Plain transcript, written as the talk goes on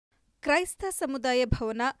ಕ್ರೈಸ್ತ ಸಮುದಾಯ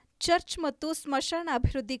ಭವನ, ಚರ್ಚ್ ಮತ್ತು ಸ್ಮಶಾನ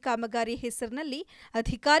ಅಭಿವೃದ್ಧಿ ಕಾಮಗಾರಿ ಹೆಸರಿನಲ್ಲಿ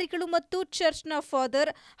ಅಧಿಕಾರಿಗಳು ಮತ್ತು ಚರ್ಚ್ನ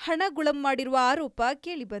ಫಾದರ್ ಹಣ ಗುಳಂ ಮಾಡಿರುವ ಆರೋಪ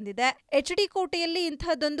ಕೇಳಿಬಂದಿದೆ. ಎಚ್ಡಿ ಕೋಟೆಯಲ್ಲಿ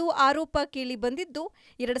ಇಂತಹದೊಂದು ಆರೋಪ ಕೇಳಿಬಂದಿದ್ದು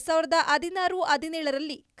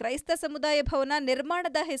 2016-17ರಲ್ಲಿ ಕ್ರೈಸ್ತ ಸಮುದಾಯ ಭವನ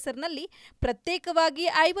ನಿರ್ಮಾಣದ ಹೆಸರಿನಲ್ಲಿ ಪ್ರತ್ಯೇಕವಾಗಿ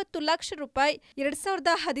 50 ಲಕ್ಷ ರೂಪಾಯಿ,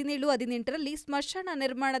 2017-18ರಲ್ಲಿ ಸ್ಮಶಾನ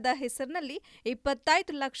ನಿರ್ಮಾಣದ ಹೆಸರಿನಲ್ಲಿ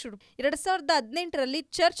 25 ಲಕ್ಷ ರೂಪಾಯಿ, 2018ರಲ್ಲಿ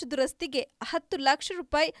ಚರ್ಚ್ ದುರಸ್ತಿಗೆ 10 ಲಕ್ಷ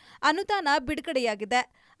ರೂಪಾಯಿ ಅನುದಾನ ಬಿಡುಗಡೆಯಾಗಿದೆ.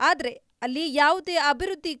 ಆದರೆ ಅಲ್ಲಿ ಯಾವುದೇ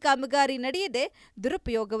ಅಭಿವೃದ್ಧಿ ಕಾಮಗಾರಿ ನಡೆಯದೆ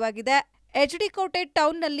ದುರುಪಯೋಗವಾಗಿದೆ. ಎಚ್ಡಿ ಕೋಟೆ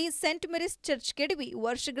ಟೌನ್ನಲ್ಲಿ ಸೇಂಟ್ ಮೇರಿಸ್ ಚರ್ಚ್ ಕೆಡವಿ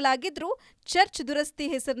ವರ್ಷಗಳಾಗಿದ್ರೂ ಚರ್ಚ್ ದುರಸ್ತಿ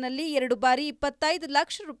ಹೆಸರಿನಲ್ಲಿ 2 ಬಾರಿ 25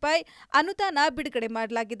 ಲಕ್ಷ ರೂಪಾಯಿ ಅನುದಾನ ಬಿಡುಗಡೆ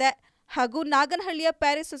ಮಾಡಲಾಗಿದೆ. ಹಾಗೂ ನಾಗನಹಳ್ಳಿಯ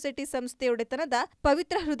ಪ್ಯಾರಿಸ್ ಸೊಸೈಟಿ ಸಂಸ್ಥೆಯೊಡೆತನದ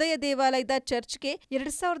ಪವಿತ್ರ ಹೃದಯ ದೇವಾಲಯದ ಚರ್ಚ್ಗೆ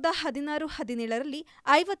 2016-17ರಲ್ಲಿ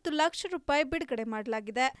 50 ಲಕ್ಷ ರೂಪಾಯಿ ಬಿಡುಗಡೆ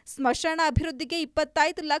ಮಾಡಲಾಗಿದೆ. ಸ್ಮಶಾನ ಅಭಿವೃದ್ಧಿಗೆ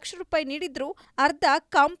 25 ಲಕ್ಷ ರೂಪಾಯಿ ನೀಡಿದ್ರೂ ಅರ್ಧ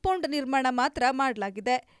ಕಾಂಪೌಂಡ್ ನಿರ್ಮಾಣ ಮಾತ್ರ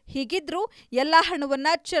ಮಾಡಲಾಗಿದೆ. ಹೀಗಿದ್ರೂ ಎಲ್ಲಾ ಹಣವನ್ನ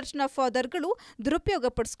ಚರ್ಚ್ನ ಫಾದರ್ಗಳು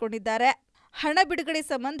ದುರುಪಯೋಗಪಡಿಸಿಕೊಂಡಿದ್ದಾರೆ. ಹಣ ಬಿಡುಗಡೆ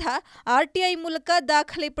ಸಂಬಂಧ ಆರ್ಟಿಐ ಮೂಲಕ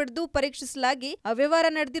ದಾಖಲೆ ಪಡೆದು ಪರೀಕ್ಷಿಸಲಾಗಿ ಅವ್ಯವಹಾರ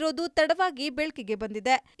ನಡೆದಿರೋದು ತಡವಾಗಿ ಬೆಳಕಿಗೆ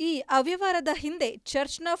ಬಂದಿದೆ. ಈ ಅವ್ಯವಹಾರದ ಹಿಂದೆ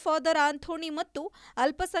ಚರ್ಚ್ನ ಫಾದರ್ ಆಂಥೋನಿ ಮತ್ತು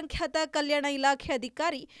ಅಲ್ಪಸಂಖ್ಯಾತ ಕಲ್ಯಾಣ ಇಲಾಖೆ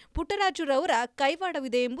ಅಧಿಕಾರಿ ಪುಟ್ಟರಾಜುರವರ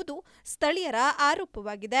ಕೈವಾಡವಿದೆ ಎಂಬುದು ಸ್ಥಳೀಯರ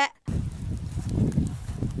ಆರೋಪವಾಗಿದೆ.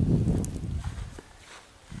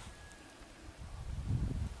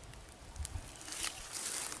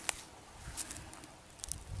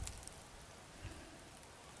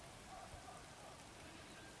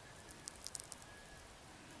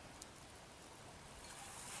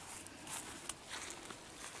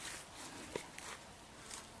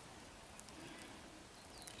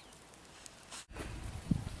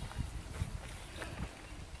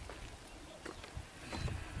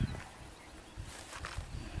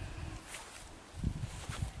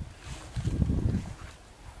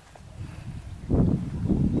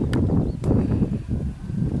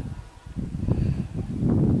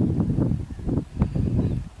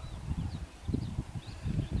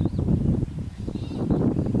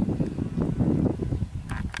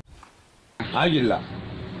 ಆಗಿಲ್ಲ,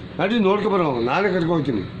 ನಡಿ ನೋಡ್ಕೊಬರೋ, ನಾನೇ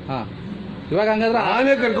ಕರ್ಕೊಳ್ತೀನಿ. ಇವಾಗ ಹಂಗಾದ್ರೆ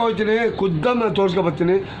ನಾನೇ ಕರ್ಕೊಳ್ತೀನಿ, ಖುದ್ದಮ್ಮ ತೋರ್ಸ್ಕೊ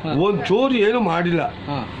ಬರ್ತೀನಿ. ಒಂದು ಚೋರು ಏನು ಮಾಡಿಲ್ಲ.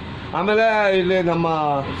 ಆಮೇಲೆ ಇಲ್ಲಿ ನಮ್ಮ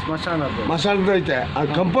ಮಸಾಲದ ಐತೆ, ಆ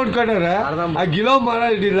ಕಂಪೌಂಡ್ ಕಟ್ಟರೆ ಆ ಗಿಲೋ ಮರ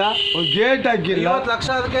ಇಡಿಲ್ಲ, ಒಂದು ಗೇಟ್ ಹಾಕಿಲ್ಲ. 50 ಲಕ್ಷ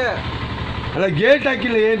ಅದಕ್ಕೆ ಅಲ್ಲ, ಗೇಟ್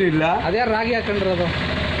ಹಾಕಿಲ್ಲ, ಏನಿಲ್ಲ. ಅದೇ ರಾಗಿ ಹಾಕೊಂಡ್ರದು.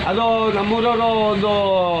 ಅದು ನಮ್ಮೂರವರು ಒಂದು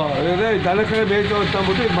ದನ ಕಡೆ ಬೇಯ್ತು ಅಂತ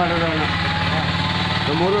ಅಂದ್ಬಿಟ್ಟು ಇದು ಮಾಡೋಣ,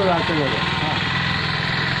 ನಮ್ಮೂರವ್ರು ಹಾಕಿರೋದು.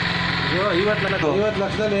 50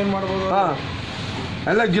 ಲಕ್ಷದಲ್ಲಿ ಏನು ಮಾಡ್ಬೋದು?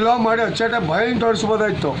 ಎಲ್ಲ ಗಿಲೋ ಮಾಡಿ ಅಚ್ಚಟ ಪೈಂಟ್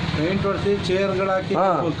ಹೊಡಿಸ್ಬೋದಾಯ್ತು, ಪೈಂಟ್ ಹೊಡಿಸಿ ಚೇರ್ಗಳು ಹಾಕಿ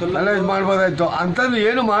ಎಲ್ಲ ಇದು ಮಾಡ್ಬೋದಾಯ್ತು. ಅಂತಂದು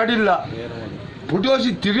ಏನು ಮಾಡಿಲ್ಲ. ಪುಟ್ಟಿ ವರ್ಷ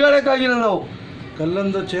ತಿರ್ಗಾಡಕ್ಕಾಗಿಲ್ಲ ನಾವು.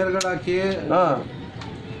 ಕಲ್ಲೊಂದು ಚೇರ್ಗಳು ಹಾಕಿ.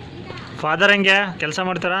 ಫಾದರ್ ಹಂಗೆ ಕೆಲಸ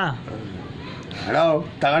ಮಾಡ್ತಾರ. ಅಣ್ಣ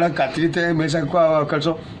ತಗೊಳಕ್ ಕತ್ರಿತೆ ಮೇಸಕ್ಕ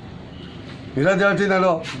ಕಳ್ಸೋ ಇರೋದು ಹೇಳ್ತೀನಿ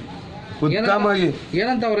ನಾನು ಉತ್ತಮವಾಗಿ.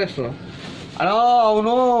 ಏನಂತ ಅವ್ರ ಹೆಸರು? ಅಣ್ಣ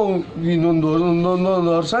ಅವನು ಇನ್ನೊಂದು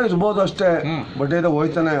ವರ್ಷ ಇರ್ಬೋದು ಅಷ್ಟೇ, ಬಟ್ ಇದು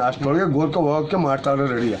ಹೋಯ್ತಾನೆ. ಅಷ್ಟೊಳಗೆ ಗೋರ್ಕ ಹೋಗಕ್ಕೆ ಮಾಡ್ತಾವ್ರೆ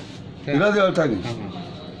ರೆಡಿಯ. ಇರೋದು ಹೇಳ್ತಾ ಇದ್ದೀನಿ,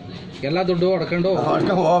 ಎಲ್ಲ ದುಡ್ಡು ಹೊಡ್ಕೊಂಡು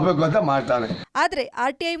ಹೋಗ್ಬೇಕು ಅಂತ ಮಾಡ್ತಾನೆ. ಆದರೆ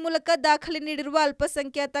ಆರ್ಟಿಐ ಮೂಲಕ ದಾಖಲೆ ನೀಡಿರುವ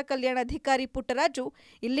ಅಲ್ಪಸಂಖ್ಯಾತ ಕಲ್ಯಾಣಾಧಿಕಾರಿ ಪುಟ್ಟರಾಜು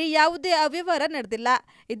ಇಲ್ಲಿ ಯಾವುದೇ ಅವ್ಯವಹಾರ ನಡೆದಿಲ್ಲ,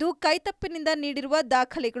 ಇದು ಕೈತಪ್ಪಿನಿಂದ ನೀಡಿರುವ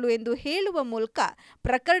ದಾಖಲೆಗಳು ಎಂದು ಹೇಳುವ ಮೂಲಕ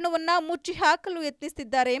ಪ್ರಕರಣವನ್ನ ಮುಚ್ಚಿ ಹಾಕಲು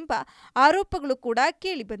ಯತ್ನಿಸುತ್ತಿದ್ದಾರೆ ಎಂಬ ಆರೋಪಗಳು ಕೂಡ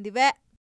ಕೇಳಿಬಂದಿವೆ.